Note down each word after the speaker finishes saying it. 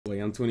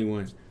I'm 21.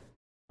 I'm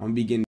gonna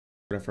be getting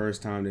for the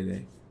first time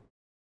today.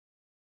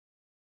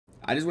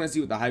 I just want to see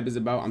what the hype is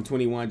about. I'm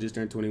 21, just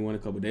turned 21 a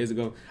couple days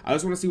ago. I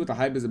just want to see what the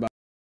hype is about.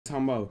 I'm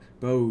talking about,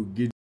 bro,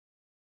 get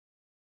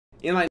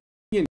and like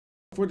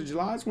 4th of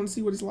July. I just want to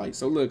see what it's like.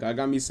 So look, I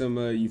got me some.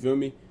 You feel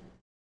me?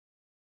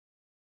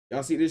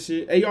 Y'all see this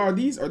shit? Hey, y'all, are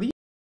these? Is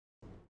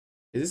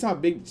this how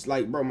big?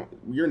 Like, bro,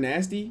 you're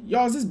nasty.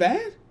 Y'all, is this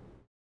bad?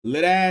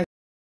 Lit ass,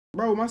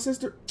 bro. My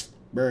sister,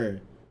 bro.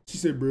 She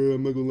said, bro,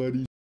 I'm not gonna lie to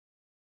you.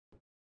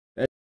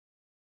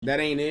 That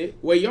ain't it.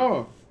 Wait,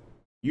 y'all.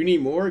 You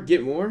need more?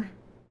 Get more?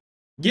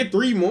 Get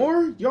 3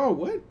 more? Y'all,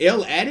 what?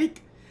 L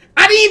Attic?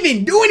 I didn't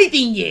even do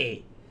anything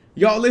yet.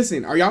 Y'all,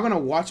 listen. Are y'all gonna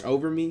watch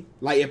over me?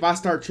 Like, if I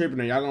start tripping,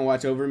 are y'all gonna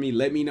watch over me?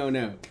 Let me know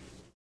now.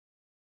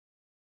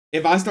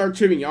 If I start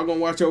tripping, y'all gonna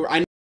watch over. I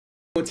need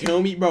you to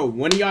tell me, bro.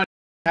 One of y'all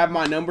have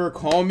my number.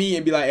 Call me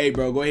and be like, hey,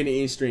 bro, go ahead and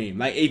end stream.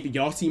 Like, if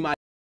y'all see my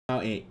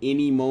out at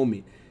any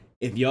moment,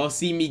 if y'all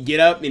see me get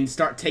up and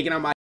start taking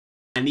out my,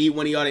 I need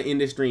one of y'all to end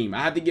the stream. I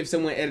have to give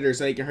someone an editor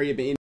so they can hurry up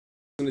and end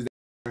as soon as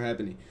that's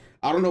happening.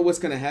 I don't know what's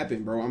gonna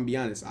happen, bro. I'm gonna be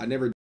honest. I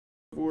never did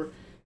before.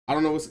 I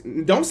don't know what's.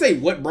 Don't say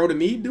what, bro, to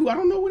me, dude. I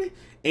don't know what it.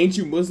 Ain't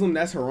you Muslim?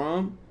 That's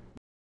haram.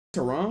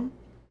 Haram,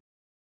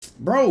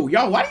 bro.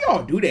 Y'all, why do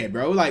y'all do that,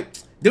 bro? Like,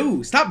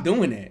 dude, stop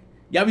doing that.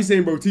 Y'all be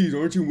saying, bro, Teige,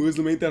 aren't you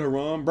Muslim? Ain't that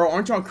haram, bro?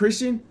 Aren't y'all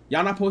Christian?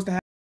 Y'all not supposed to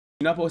have.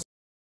 You're not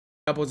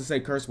supposed to say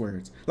curse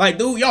words. Like,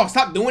 dude, y'all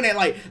stop doing that.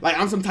 Like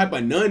I'm some type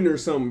of nun or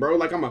something, bro.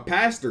 Like I'm a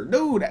pastor,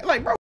 dude.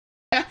 Like, bro,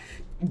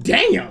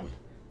 damn.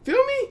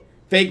 Feel me?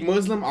 Fake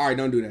Muslim? All right,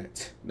 don't do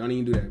that. Don't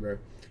even do that, bro.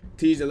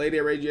 Teige, the lady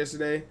I raised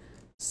yesterday,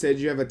 said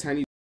you have a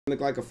tiny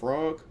look like a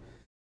frog.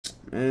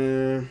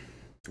 That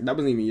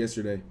wasn't even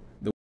yesterday.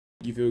 The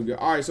you feel good.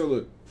 All right, so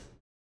look.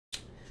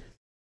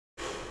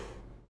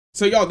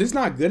 So y'all, this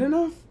not good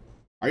enough?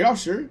 Are y'all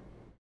sure?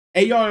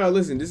 Hey, y'all,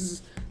 listen. This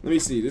is. Let me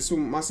see. This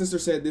one, my sister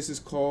said this is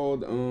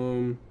called.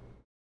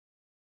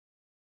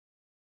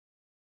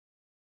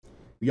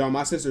 Y'all,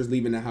 my sister's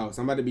leaving the house.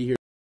 I'm about to be here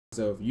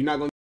myself. You're not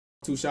gonna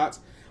get 2 shots.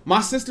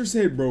 My sister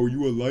said, bro,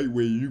 you a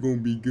lightweight, you gonna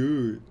be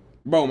good.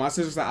 Bro, my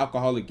sister's an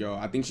alcoholic, y'all.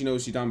 I think she knows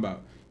what she's talking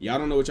about. Y'all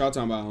don't know what y'all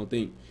talking about, I don't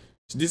think.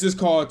 This is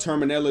called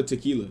Terminella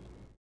Tequila.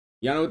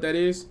 Y'all know what that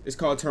is? It's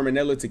called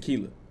Terminella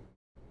Tequila.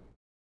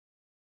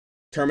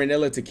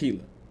 Terminella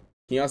Tequila.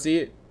 Can y'all see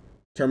it?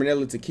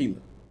 Terminella Tequila.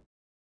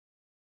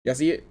 Y'all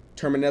see it?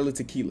 Terminella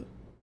Tequila.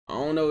 I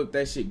don't know if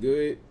that shit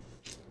good.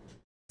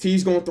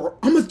 T's gonna throw.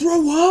 I'm gonna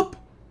throw up.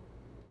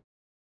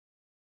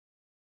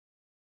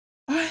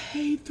 I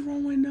hate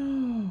throwing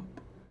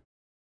up.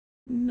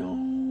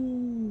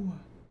 No.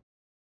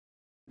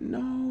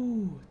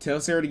 No. Tell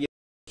Sarah to get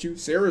you.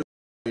 Sarah's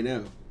right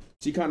now.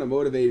 She kind of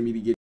motivated me to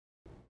get.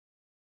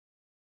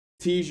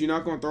 Teige, you're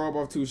not gonna throw up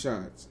off 2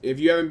 shots. If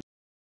you haven't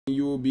been,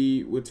 you will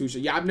be with 2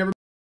 shots. Yeah, I've never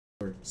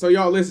been before. So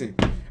y'all listen.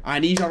 I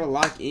need y'all to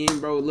lock in,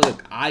 bro.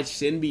 Look, I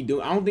shouldn't be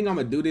doing. I don't think I'm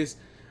gonna do this.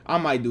 I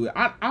might do it.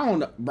 I don't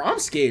know, bro. I'm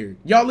scared.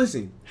 Y'all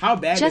listen. How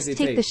bad does it taste?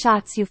 Just take the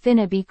shots. You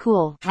finna be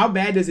cool. How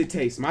bad does it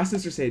taste? My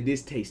sister said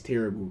this tastes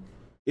terrible.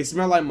 It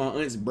smelled like my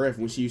aunt's breath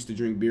when she used to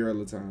drink beer all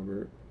the time,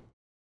 bro.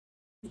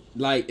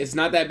 Like, it's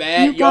not that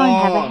bad. You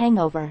gonna have a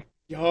hangover.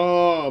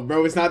 Yo,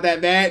 bro, it's not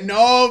that bad.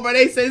 No, bro,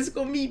 they said it's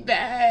gonna be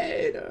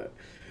bad.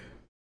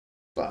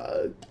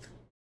 Fuck.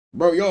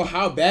 Bro, yo,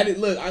 how bad it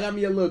look? I got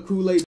me a little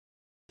Kool-Aid.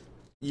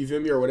 You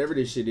feel me? Or whatever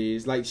this shit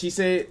is. Like, she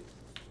said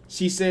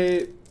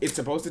it's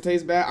supposed to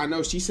taste bad. I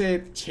know. She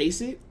said chase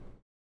it.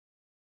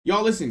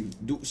 Y'all listen.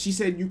 She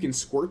said you can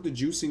squirt the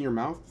juice in your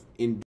mouth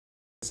in at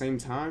the same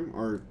time,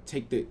 or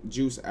take the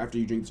juice after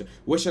you drink the juice.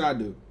 What should I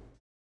do?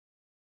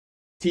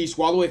 T,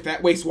 swallow it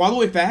fast. Wait,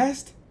 swallow it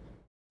fast?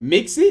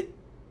 Mix it?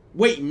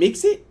 Wait,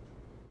 mix it?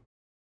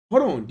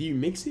 Hold on. Do you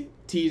mix it?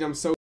 T, I'm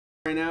so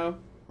right now.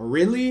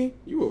 Really?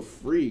 You a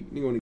freak.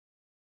 You gonna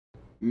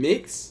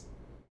mix?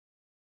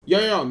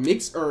 Yo,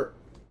 mix or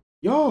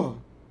yo,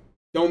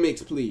 don't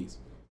mix, please.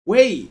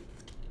 Wait.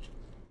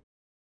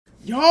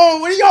 Yo,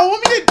 what do y'all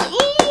want me to do?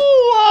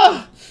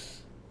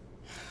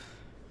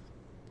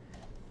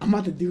 I'm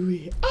about to do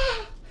it.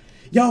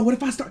 Yo, what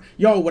if I start?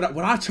 Yo, would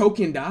I choke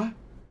and die?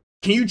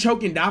 Can you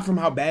choke and die from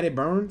how bad it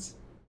burns?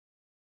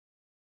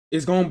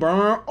 It's gonna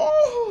burn.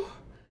 Oh.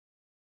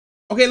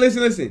 Okay,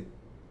 listen.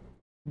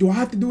 Do I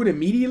have to do it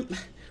immediately?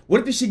 What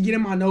if this shit get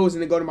in my nose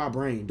and then go to my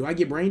brain? Do I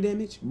get brain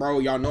damage? Bro,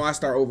 y'all know I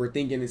start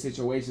overthinking in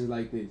situations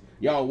like this.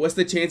 Y'all, what's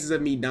the chances of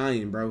me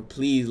dying, bro?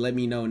 Please let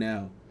me know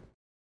now.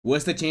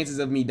 What's the chances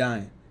of me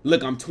dying?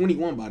 Look, I'm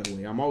 21, by the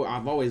way.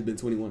 I've always been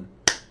 21.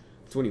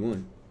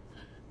 21.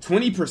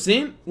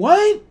 20%?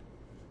 What?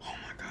 Oh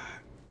my god.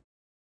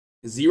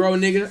 0,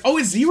 nigga. Oh,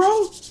 it's 0?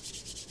 Oh,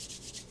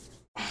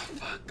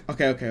 fuck.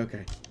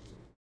 Okay.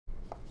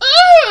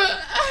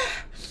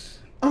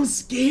 I'm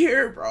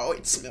scared, bro.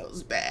 It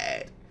smells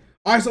bad.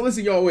 All right, so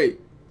listen, y'all, wait.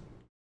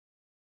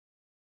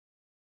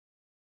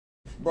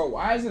 Bro,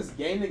 why is this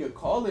gay nigga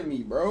calling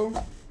me, bro?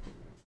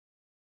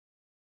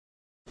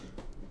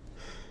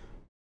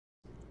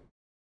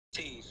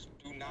 Teige,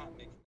 do not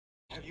mix.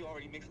 Have you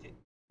already mixed it?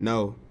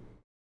 No.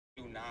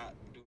 Do not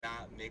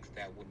mix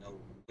that with no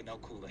with no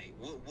Kool-Aid.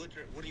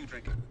 What are you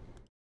drinking?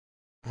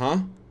 Huh?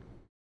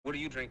 What are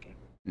you drinking?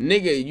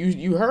 Nigga,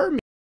 you heard me.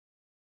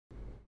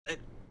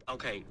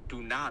 Okay,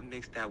 do not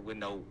mix that with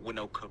no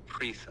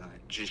Capri Sun.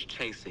 Just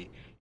chase it.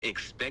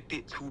 Expect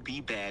it to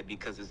be bad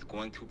because it's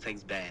going to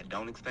taste bad.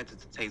 Don't expect it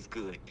to taste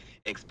good.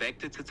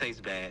 Expect it to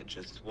taste bad.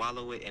 Just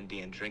swallow it and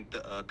then drink the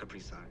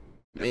Capri Sun.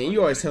 Man,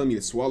 you always telling me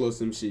to swallow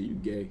some shit, you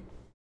gay.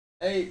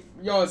 Hey,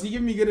 y'all, is he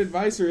giving me good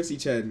advice or is he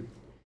chatting?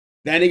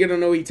 That nigga don't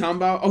know what he talking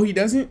about? Oh, he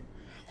doesn't?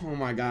 Oh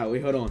my god,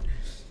 wait, hold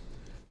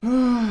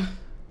on.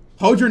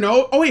 Hold your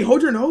nose. Oh, wait,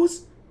 hold your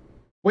nose?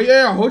 Wait,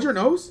 yeah, hold your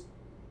nose.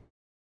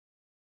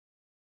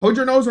 Hold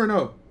your nose or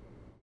no?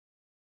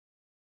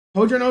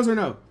 Hold your nose or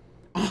no?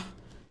 Oh,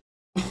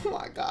 oh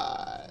my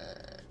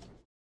god.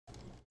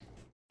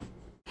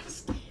 I'm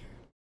scared.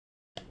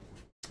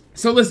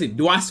 So listen,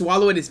 do I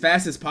swallow it as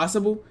fast as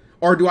possible?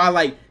 Or do I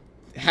like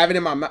have it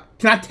in my mouth?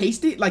 Can I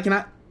taste it? Like, can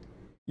I?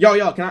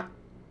 Yo, can I?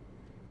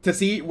 To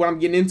see what I'm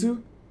getting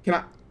into? Can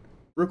I?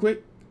 Real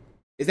quick?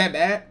 Is that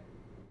bad?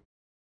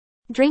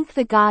 Drink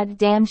the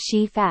goddamn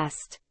she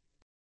fast.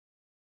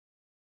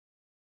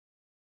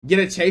 Get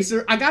a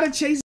chaser? I got a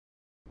chaser.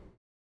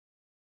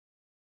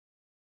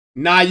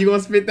 Nah, you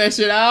gonna spit that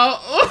shit out?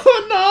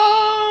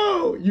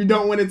 Oh no! You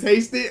don't want to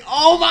taste it?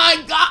 Oh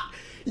my god!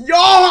 Y'all,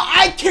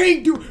 I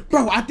can't do.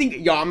 Bro, I think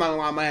y'all. I'm not gonna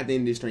lie, I might have to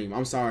end this stream.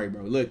 I'm sorry,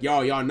 bro. Look,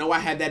 y'all know I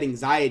have that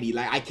anxiety.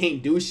 Like, I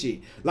can't do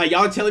shit. Like,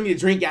 y'all telling me to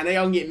drink. I know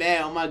y'all get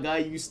mad. Oh my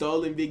god, you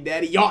stolen Big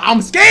Daddy. Y'all,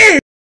 I'm scared.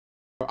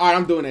 All right,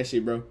 I'm doing that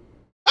shit, bro.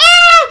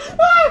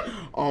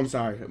 Oh, I'm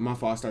sorry. My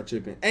fault. I start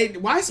tripping. Hey,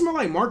 why it smell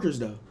like markers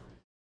though?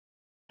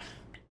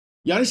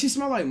 Y'all, this shit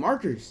smell like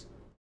markers.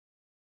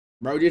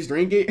 Bro, just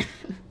drink it.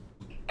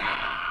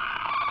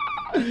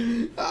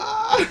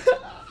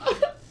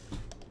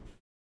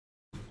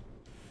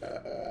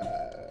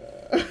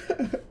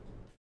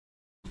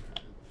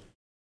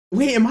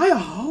 Wait, am I a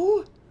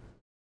hoe?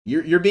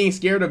 You're being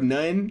scared of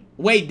none?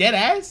 Wait, dead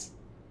ass?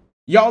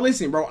 Y'all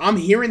listen, bro. I'm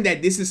hearing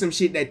that this is some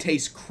shit that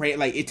tastes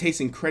like it tastes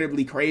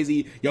incredibly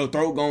crazy. Your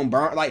throat gonna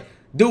burn. Like,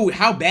 dude,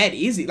 how bad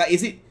is it? Like,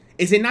 is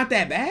it not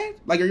that bad?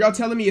 Like, are y'all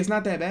telling me it's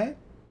not that bad?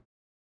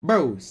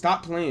 Bro,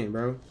 stop playing,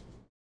 bro.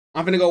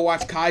 I'm finna go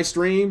watch Kai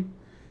stream.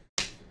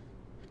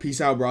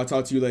 Peace out, bro. I'll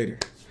talk to you later.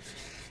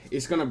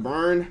 It's gonna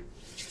burn.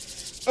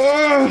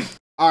 Ugh.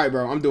 All right,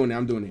 bro. I'm doing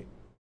it.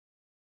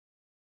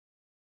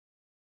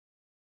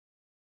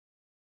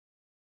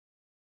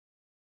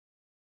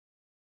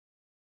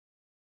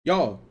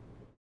 Y'all,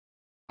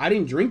 I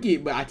didn't drink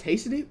it, but I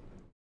tasted it.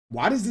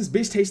 Why does this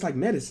bitch taste like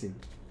medicine?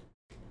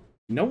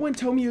 No one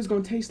told me it was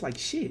gonna taste like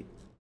shit.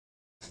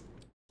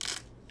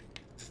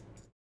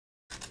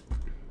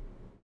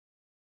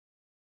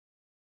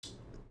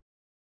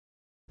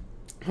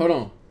 Hold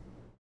on.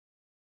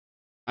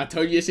 I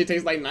told you this shit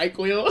tastes like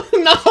NyQuil.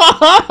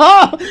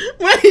 No!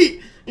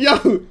 Wait!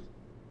 Yo!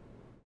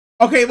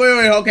 Okay,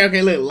 wait.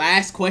 Okay, look.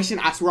 Last question.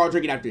 I swear I'll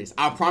drink it after this.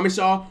 I promise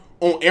y'all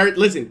on air.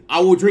 Listen,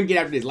 I will drink it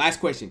after this. Last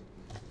question.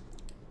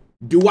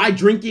 Do I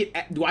drink it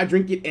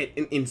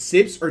in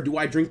sips or do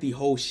I drink the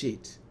whole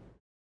shit?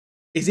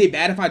 Is it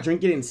bad if I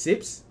drink it in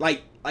sips?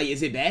 Like,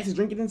 is it bad to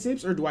drink it in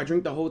sips or do I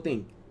drink the whole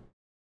thing?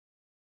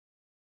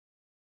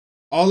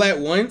 All at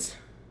once?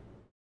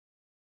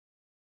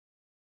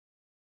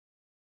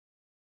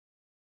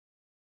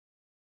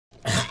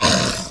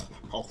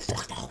 Oh,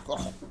 fuck.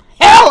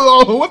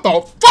 Hell no! What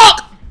the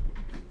fuck?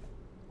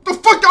 The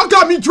fuck y'all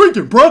got me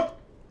drinking, bruh?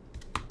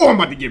 Oh, I'm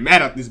about to get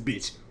mad at this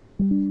bitch.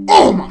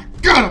 Oh my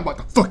god, I'm about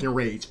to fucking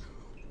rage.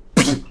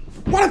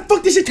 Why the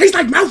fuck does it taste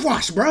like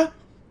mouthwash, bruh?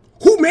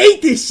 Who made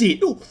this shit?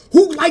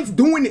 Who likes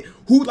doing it?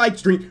 Who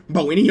likes drink?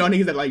 Bro, any of y'all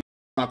niggas that like,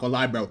 I'm not gonna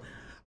lie, bro.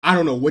 I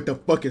don't know what the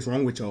fuck is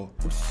wrong with y'all.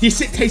 This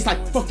shit tastes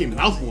like fucking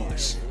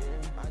mouthwash.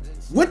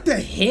 What the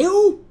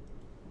hell?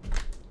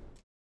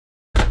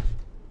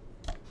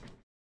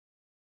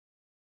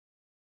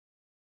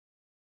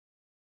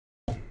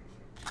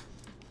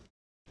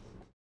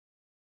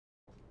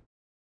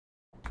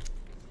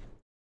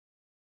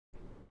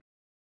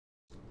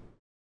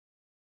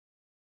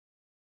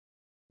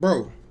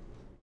 Bro.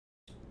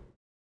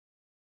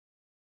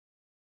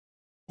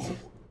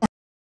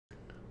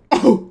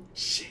 Oh,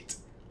 shit.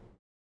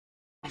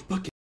 I'm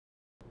fucking.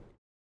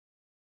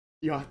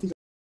 Yo, I think.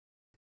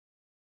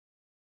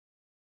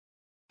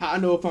 How I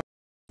know if I'm.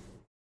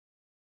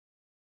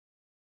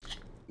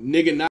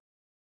 Nigga, not.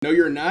 No,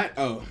 you're not?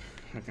 Oh,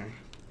 okay.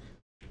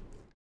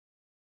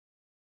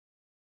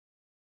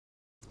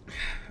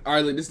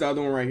 Alright, look, this is the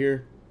other one right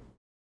here.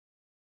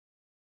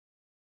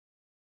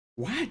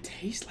 Why it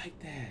tastes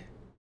like that?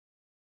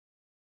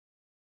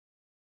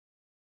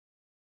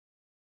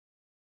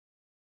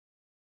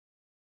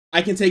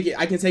 I can take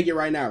it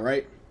right now,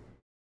 right?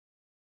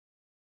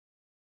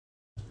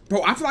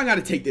 Bro, I feel like I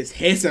gotta take this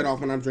headset off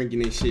when I'm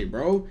drinking this shit,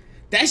 bro.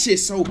 That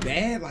shit's so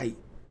bad, like.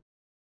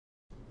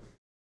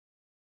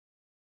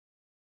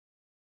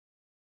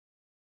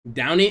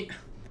 Down it.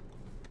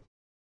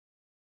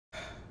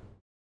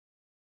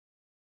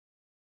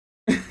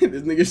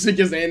 This nigga shook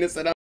his hand and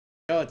said,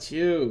 "Oh,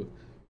 chill."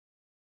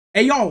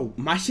 Hey, yo,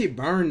 my shit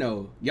burn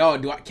though. Yo,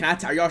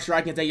 are y'all sure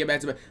I can take it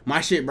back to my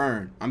shit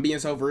burn? I'm being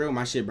so for real,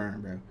 my shit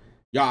burn, bro.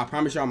 Y'all, I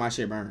promise y'all my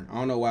shit burn. I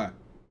don't know why.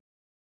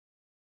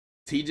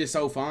 Tea just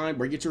so fine,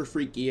 bro. Get your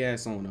freaky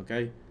ass on,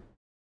 okay?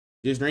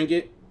 Just drink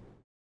it.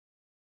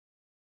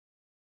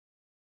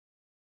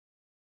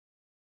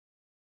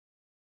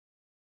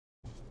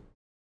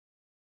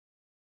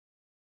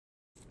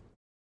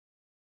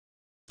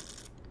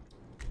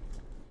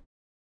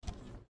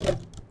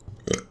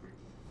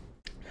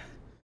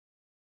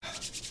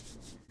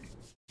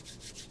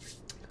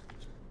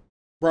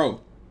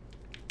 Bro.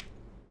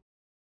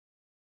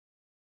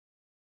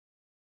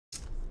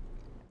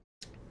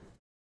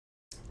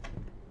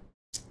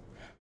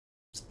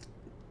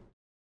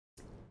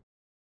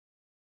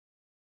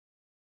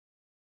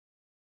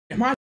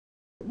 Am I,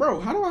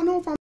 bro, how do I know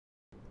if I'm,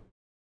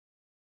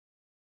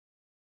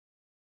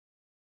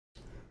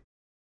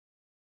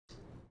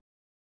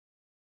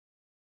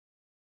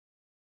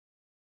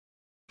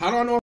 how do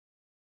I know if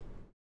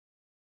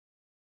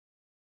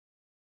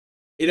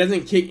it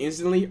doesn't kick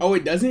instantly? Oh,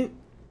 it doesn't?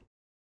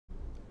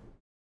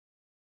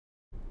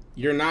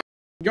 You're not,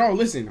 y'all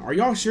listen, are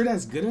y'all sure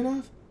that's good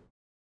enough?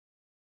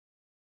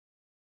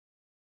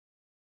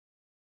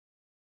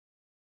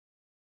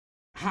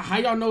 How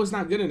y'all know it's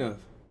not good enough?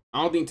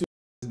 I don't think 2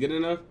 is good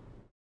enough.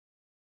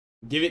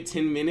 Give it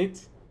 10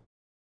 minutes.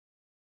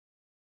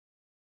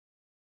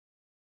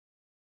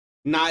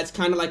 Nah, it's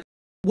kind of like,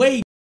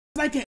 wait, it's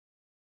like a,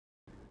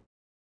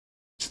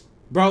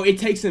 bro, it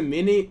takes a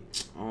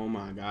minute. Oh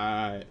my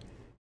God.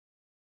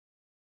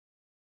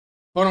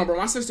 Hold on, bro.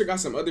 My sister got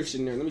some other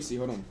shit in there. Let me see.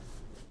 Hold on.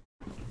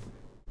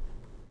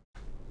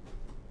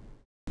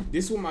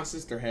 This is what my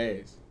sister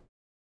has.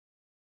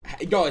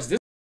 Yo, is this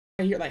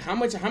right here? Like, how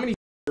many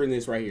are in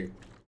this right here?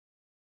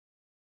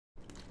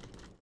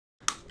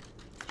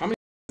 How many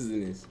is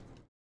in this?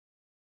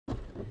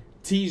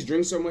 Teige,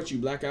 drink so much you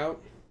black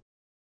out.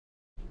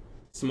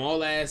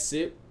 Small ass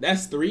sip.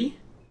 That's 3?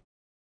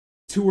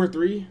 2 or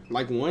 3?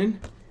 Like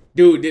 1?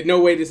 Dude, no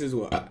way this is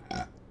 1.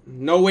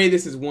 No way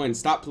this is 1.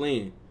 Stop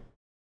playing.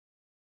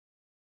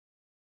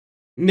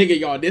 Nigga,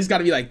 y'all, this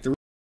gotta be like 3.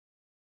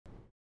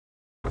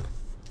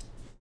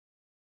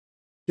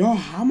 Yo,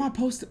 how am I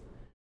supposed to?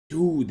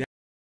 Dude, that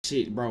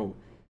shit, bro.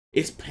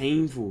 It's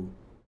painful.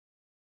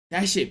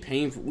 That shit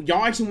painful.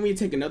 Y'all actually want me to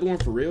take another one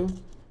for real?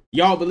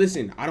 Y'all, but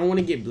listen, I don't want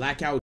to get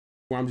blackout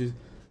where I'm just,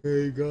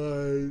 hey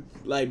guys.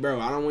 Like, bro,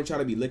 I don't want y'all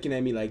to be looking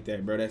at me like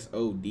that, bro. That's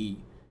OD.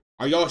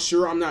 Are y'all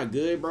sure I'm not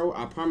good, bro?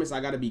 I promise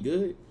I gotta be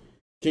good.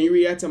 Can you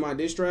react to my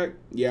diss track?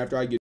 Yeah, after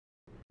I get.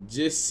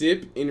 Just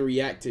sip and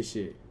react to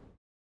shit.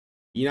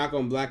 You're not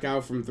gonna black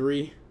out from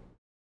 3.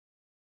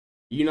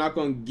 You're not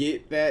gonna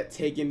get that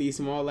taking these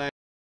small ass.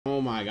 Oh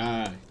my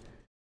God.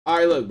 All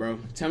right, look, bro.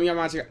 Tell me how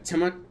much. Tell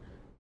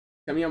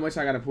me how much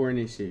I gotta pour in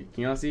this shit.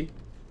 Can y'all see?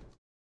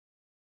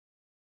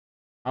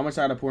 How much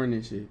I gotta pour in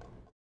this shit?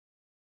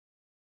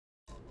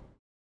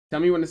 Tell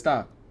me when to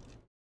stop.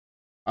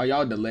 Oh,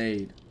 y'all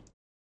delayed.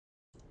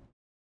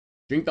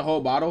 Drink the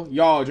whole bottle?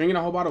 Y'all drinking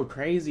the whole bottle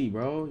crazy,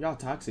 bro. Y'all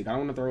toxic. I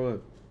don't want to throw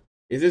up.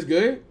 Is this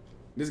good?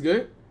 This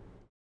good?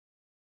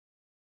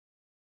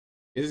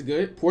 Is this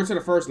good? Pour to the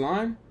first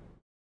line?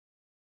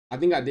 I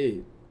think I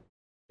did.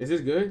 Is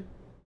this good?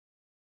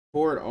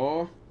 Pour it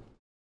all.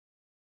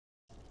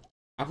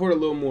 I poured a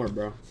little more,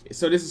 bro.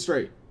 So this is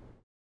straight.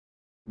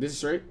 This is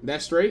straight.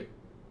 That's straight.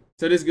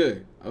 So this is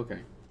good. Okay.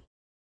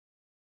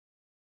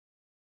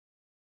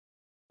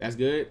 That's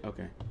good.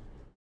 Okay.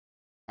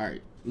 All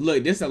right.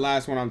 Look, this is the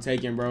last one I'm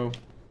taking, bro.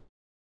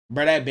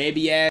 Bro, that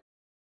baby ass.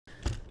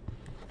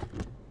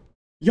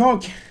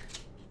 Y'all,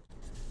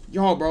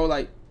 bro,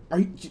 like, are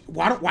you?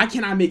 Why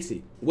can't I mix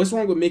it? What's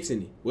wrong with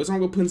mixing it? What's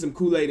wrong with putting some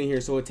Kool-Aid in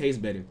here so it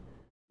tastes better?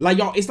 Like,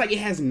 y'all, it's like it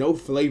has no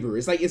flavor.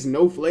 It's like it's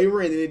no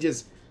flavor and then it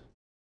just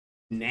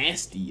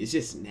nasty. It's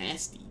just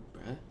nasty,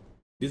 bro.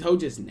 This whole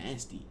just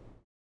nasty.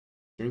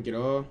 Drink it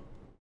all.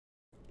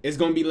 It's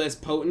gonna be less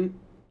potent.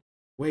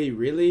 Wait,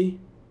 really?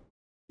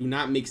 Do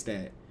not mix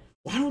that.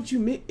 Why don't you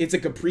mix? It's a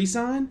Capri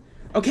Sun?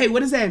 Okay, what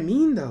does that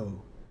mean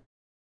though?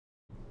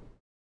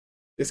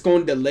 It's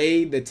gonna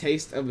delay the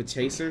taste of a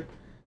chaser.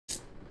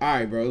 All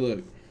right, bro.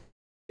 Look,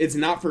 it's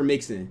not for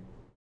mixing.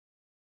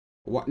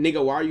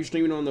 Nigga, why are you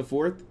streaming on the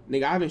 4th?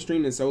 Nigga, I haven't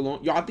streamed in so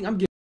long. Yo, I think I'm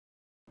getting.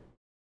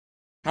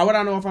 How would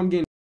I know if I'm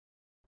getting?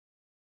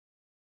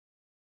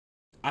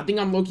 I think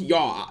I'm low key.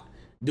 Y'all,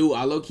 dude,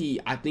 I low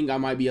key. I think I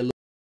might be a little.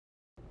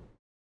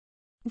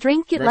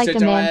 Drink it like a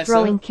man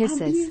throwing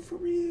kisses. I'm being for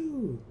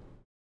real.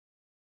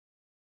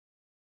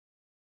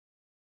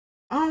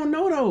 I don't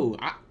know though.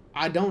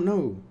 I don't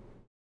know.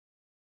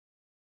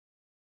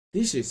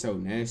 This shit's so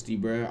nasty,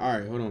 bro. All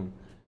right, hold on.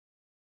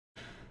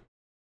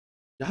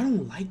 Y'all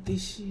don't like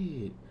this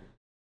shit.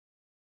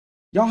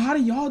 Y'all, how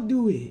do y'all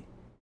do it?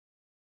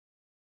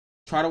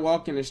 Try to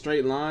walk in a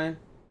straight line.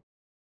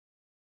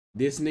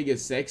 This nigga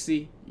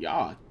sexy.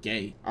 Y'all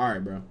gay. All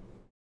right, bro.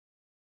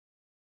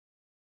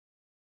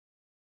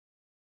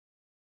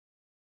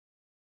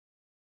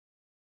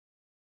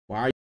 Why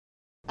are you?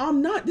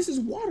 I'm not. This is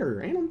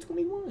water, and I'm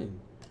 21.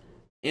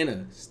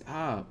 Anna,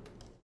 stop.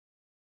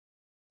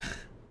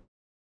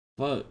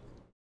 Fuck.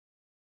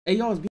 Hey,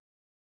 y'all,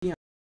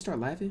 start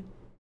laughing?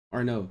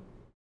 Or no?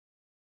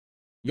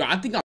 Yo, I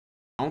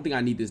don't think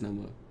I need this no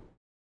more.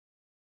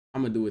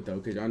 I'm gonna do it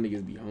though, cause y'all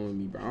niggas be on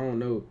me, bro. I don't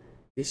know.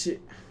 This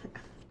shit.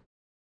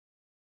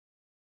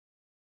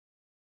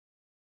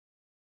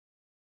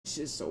 This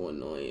shit's so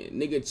annoying.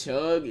 Nigga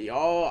chug,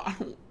 y'all.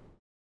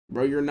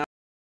 Bro, you're not.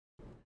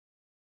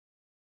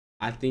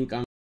 I think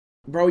I'm.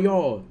 Bro,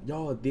 y'all,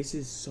 this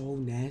is so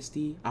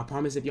nasty. I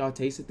promise if y'all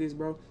tasted this,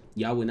 bro,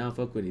 y'all would not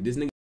fuck with it. This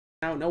nigga.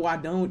 No, I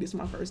don't. This is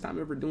my first time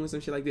ever doing some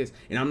shit like this.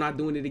 And I'm not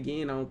doing it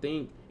again, I don't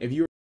think. If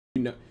you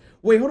know.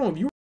 Wait, hold on. If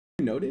you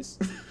know this?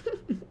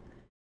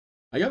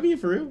 Are y'all being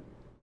for real?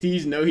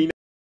 Teige, no, he know.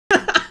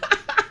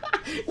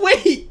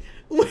 Wait.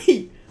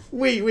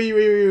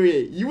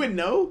 You would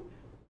know?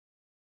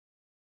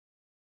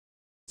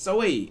 So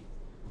wait.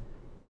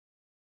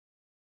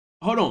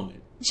 Hold on.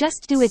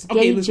 Just do it, okay,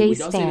 gay listen, J would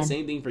y'all say the Stan.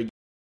 same thing for you?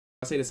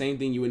 Y'all say the same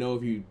thing you would know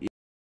if you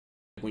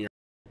when you're.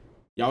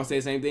 Y'all say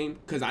the same thing?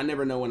 Cause I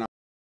never know when I'm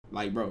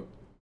like, bro.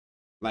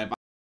 Like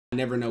I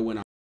never know when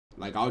I'm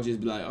like, I'll just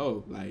be like,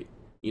 oh, like,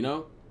 you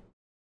know?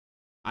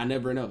 I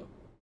never know.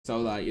 So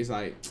like it's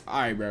like,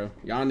 alright, bro.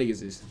 Y'all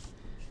niggas is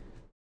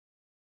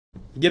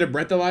get a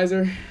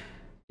breathalyzer.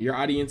 Your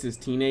audience is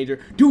teenager.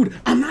 Dude,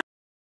 I'm not,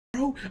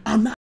 bro.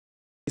 I'm not.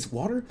 It's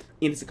water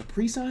and it's a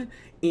Capri Sun.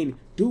 And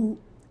dude,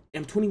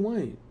 I'm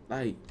 21.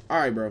 Like,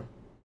 alright, bro.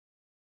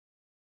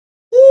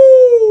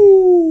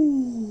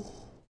 Ooh.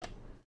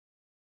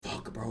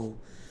 Fuck, bro.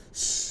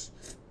 Shh.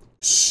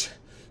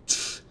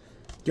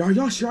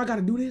 Y'all sure I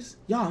gotta do this?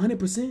 Y'all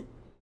 100%?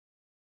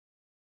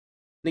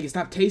 Nigga,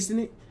 stop tasting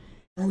it.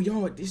 Bro,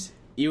 y'all, this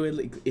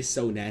it's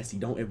so nasty.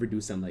 Don't ever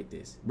do something like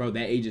this. Bro,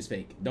 that age is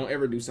fake. Don't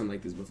ever do something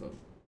like this before.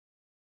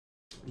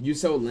 You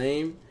so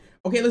lame.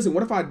 Okay, listen,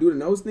 what if I do the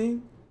nose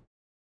thing?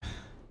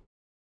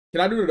 Can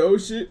I do the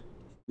nose shit?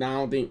 Nah, I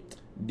don't think.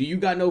 Do you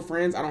got no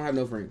friends? I don't have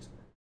no friends.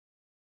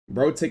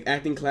 Bro took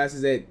acting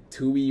classes at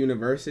Teige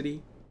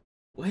University.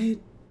 What?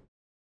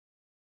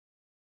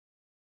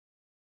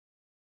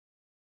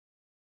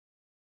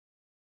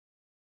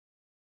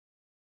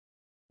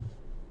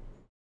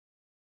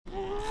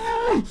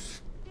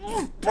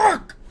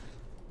 Fuck!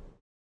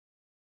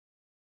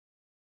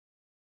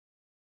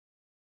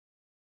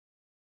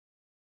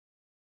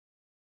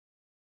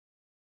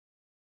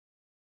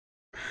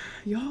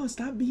 Y'all,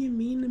 stop being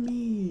mean to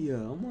me.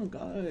 Oh my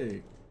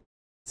god.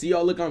 See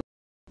y'all look on.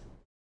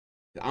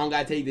 I don't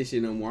gotta take this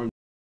shit no more.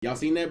 Y'all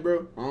seen that,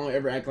 bro? I don't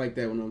ever act like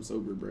that when I'm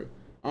sober, bro.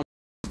 I'm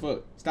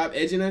fuck. Stop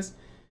edging us.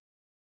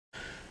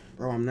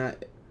 Bro, I'm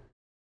not.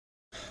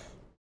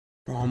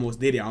 Bro, I almost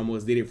did it. I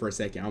almost did it for a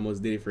second. I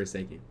almost did it.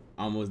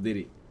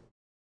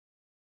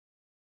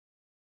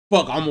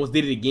 Fuck, I almost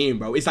did it again,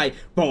 bro. It's like,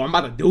 bro, I'm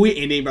about to do it,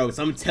 and then, bro,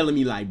 someone telling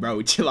me, like,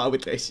 bro, chill out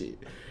with that shit.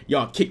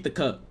 Y'all, kick the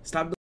cup.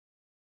 Stop doing it,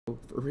 bro.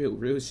 For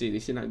real shit.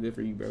 This shit not good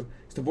for you, bro.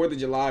 It's the 4th of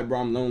July,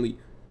 bro. I'm lonely.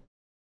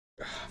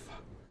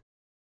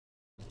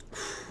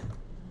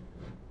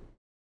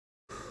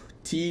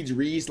 Teige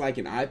reads like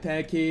an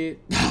iPad kid.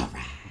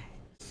 Alright.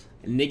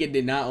 Nigga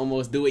did not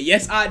almost do it.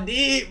 Yes, I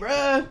did,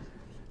 bruh.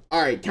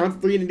 Alright, count to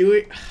 3 to do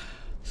it.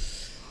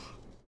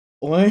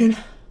 1,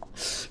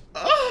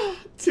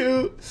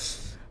 2.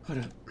 Hold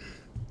up.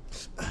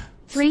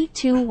 3,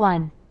 2,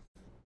 1.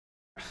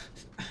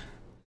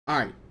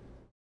 Alright.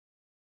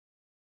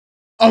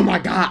 Oh my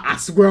god, I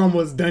swear I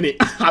almost done it.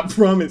 I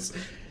promise.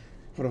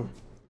 Hold on.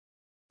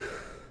 Oh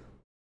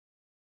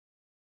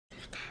my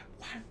god,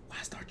 why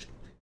start you?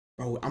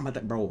 Bro, I'm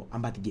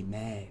about to get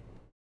mad.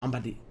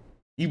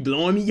 You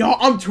blowing me? Y'all,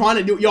 I'm trying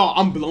to do it. Y'all,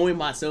 I'm blowing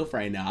myself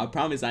right now. I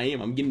promise I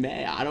am. I'm getting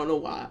mad. I don't know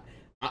why.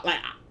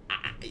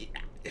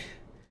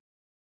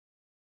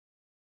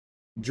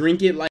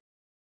 Drink it like.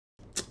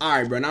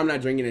 Alright, bro. Now I'm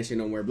not drinking that shit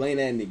no more. Blame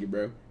that nigga,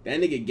 bro.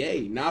 That nigga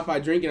gay. Now if I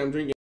drink it, I'm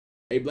drinking.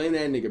 Hey, blame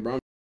that nigga, bro.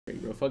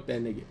 Bro, fuck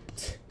that nigga.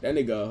 That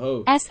nigga a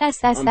hoe.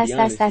 Somebody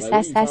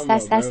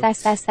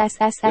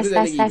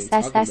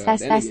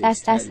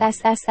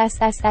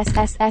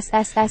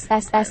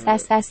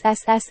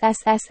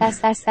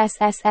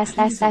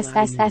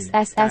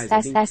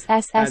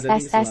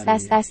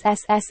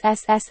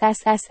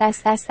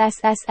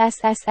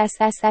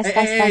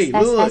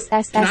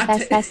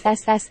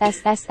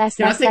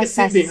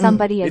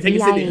a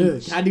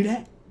DIH. Can I do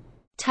that?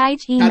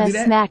 Teige Ema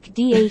smack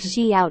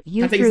DAC out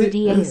you through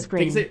DA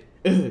screen.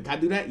 Can I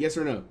do that? Yes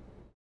or no?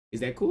 Is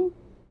that cool?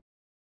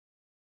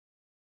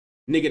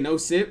 Nigga, no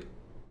sip.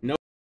 No.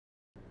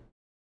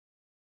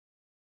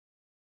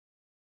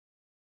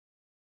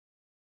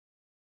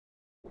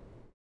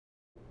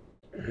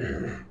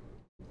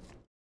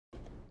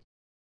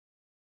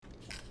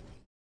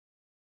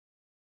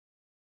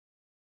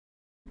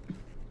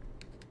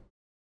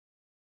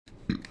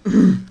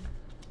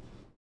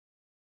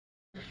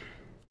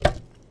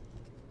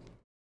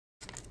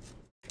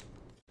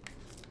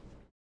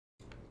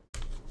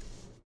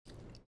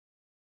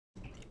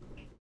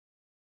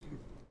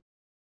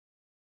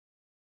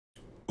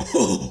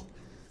 Oh.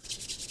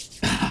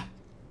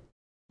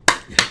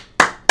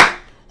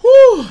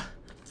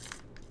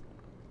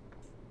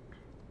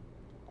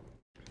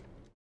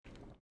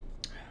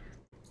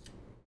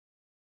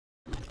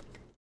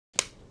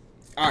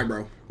 All right,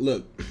 bro.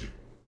 Look.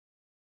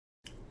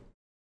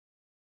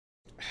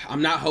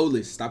 I'm not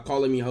holeless. Stop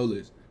calling me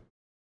holeless.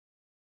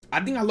 I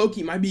think I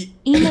low-key might be...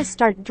 Ina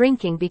start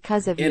drinking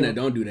because of Anna, you.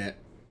 don't do that.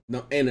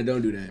 No, Anna,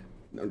 don't do that.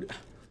 Don't do...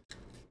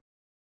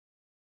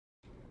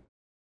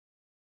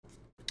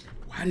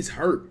 Why does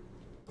hurt?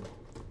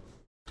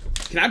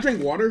 Can I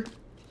drink water?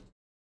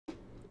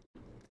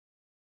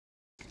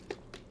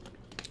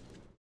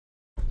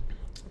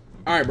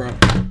 All right, bro.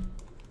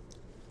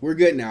 We're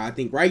good now, I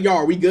think, right? Y'all,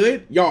 are we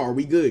good? Y'all, are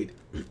we good?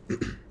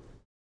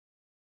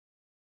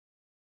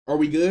 Are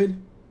we good?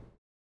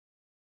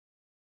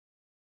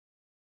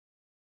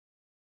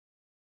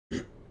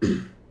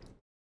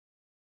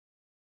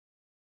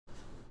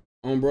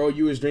 Bro,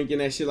 you was drinking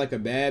that shit like a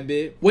bad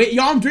bitch. Wait,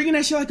 y'all, I'm drinking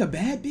that shit like a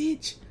bad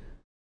bitch?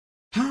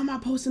 How am I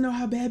supposed to know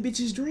how bad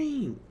bitches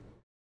drink?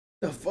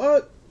 The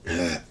fuck?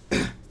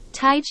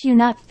 Teige, you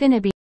not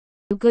finna be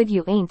good,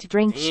 you ain't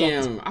drink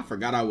shit. Damn, I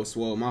forgot I was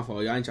swole. My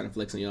fault. Y'all ain't trying to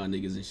flex on y'all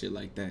niggas and shit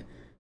like that.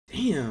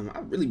 Damn, I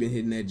really been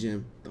hitting that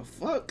gym. The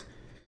fuck?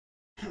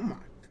 Oh my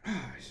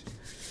gosh.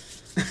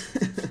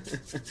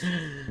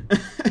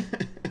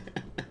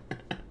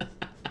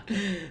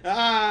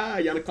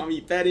 Y'all call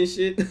me fat and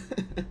shit.